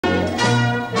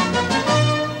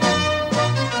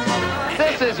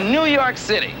York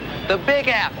City, the Big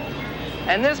Apple.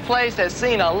 And this place has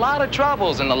seen a lot of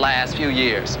troubles in the last few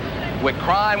years, with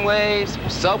crime waves,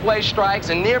 subway strikes,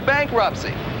 and near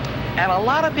bankruptcy. And a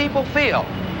lot of people feel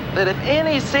that if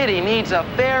any city needs a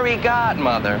fairy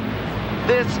godmother,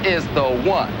 this is the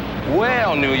one.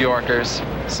 Well, New Yorkers,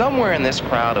 somewhere in this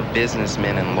crowd of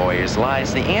businessmen and lawyers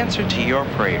lies the answer to your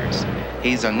prayers.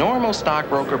 He's a normal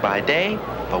stockbroker by day,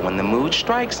 but when the mood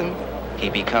strikes him, he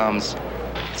becomes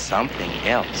something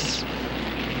else.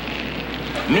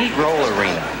 Meet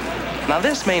Rollerena. Now,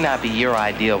 this may not be your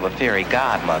idea of a fairy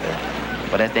godmother,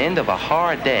 but at the end of a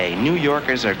hard day, New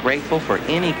Yorkers are grateful for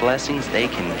any blessings they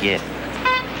can get.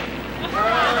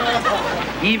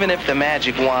 Even if the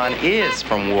magic wand is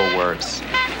from Woolworths,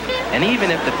 and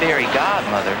even if the fairy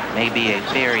godmother may be a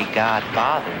fairy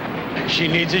godfather. She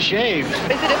needs a shave. Is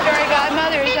it a fairy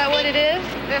godmother? Is that what it is?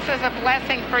 This is a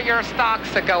blessing for your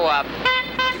stocks to go up.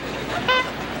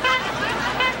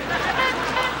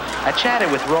 I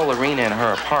chatted with Rollerena in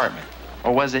her apartment.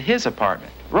 Or was it his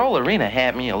apartment? Rollerena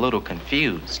had me a little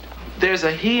confused. There's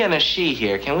a he and a she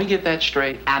here. Can we get that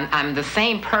straight? I'm the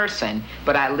same person,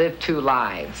 but I live two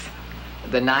lives.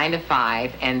 The 9 to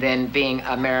 5, and then being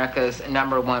America's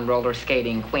 #1 roller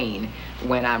skating queen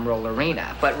when I'm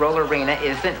Rollerena. But Rollerena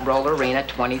isn't Rollerena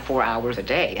 24 hours a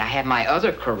day. I have my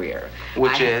other career.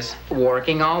 Which is?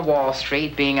 Working on Wall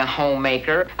Street, being a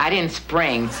homemaker. I didn't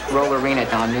spring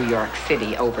Rollerena on New York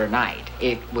City overnight.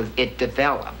 It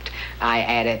developed.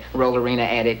 Rollerena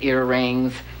added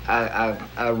earrings,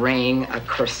 a ring, a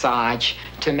corsage,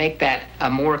 to make that a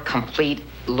more complete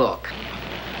look.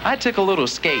 I took a little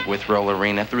skate with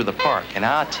Rollerena through the park, and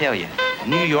I'll tell you,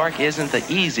 New York isn't the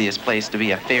easiest place to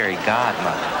be a fairy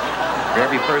godmother. For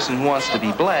every person who wants to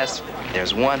be blessed,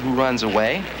 there's one who runs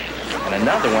away, and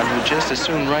another one who just as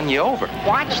soon run you over.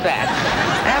 Watch that.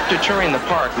 After touring the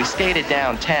park, we skated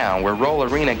downtown, where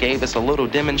Rollerena gave us a little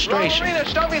demonstration. Rollerena,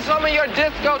 show me some of your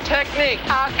disco technique.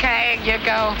 Okay, you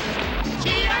go.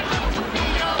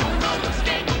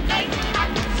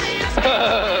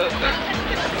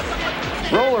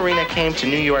 Rollerena came to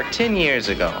New York 10 years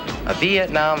ago, a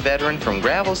Vietnam veteran from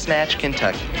Gravel Snatch,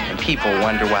 Kentucky. And people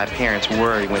wonder why parents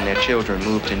worry when their children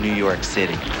move to New York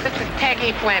City. This is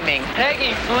Peggy Fleming.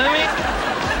 Peggy Fleming?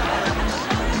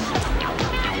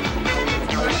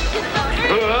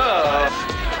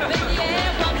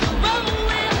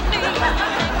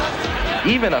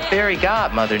 Even a fairy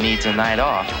godmother needs a night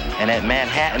off, and at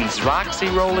Manhattan's Roxy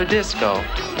Roller Disco,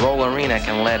 Rollerena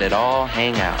can let it all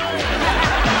hang out.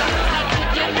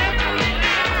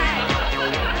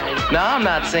 Now, I'm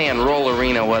not saying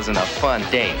Rollerena wasn't a fun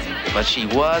date, but she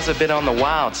was a bit on the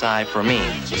wild side for me.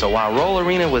 So while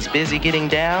Rollerena was busy getting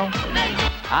down,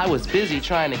 I was busy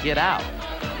trying to get out.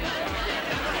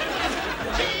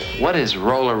 What is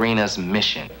Rollerena's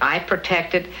mission? I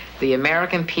protected the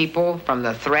American people from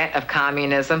the threat of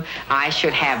communism. I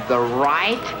should have the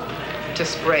right to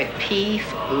spread peace,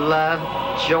 love,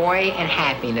 joy, and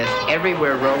happiness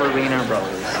everywhere Rollerena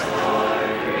rolls.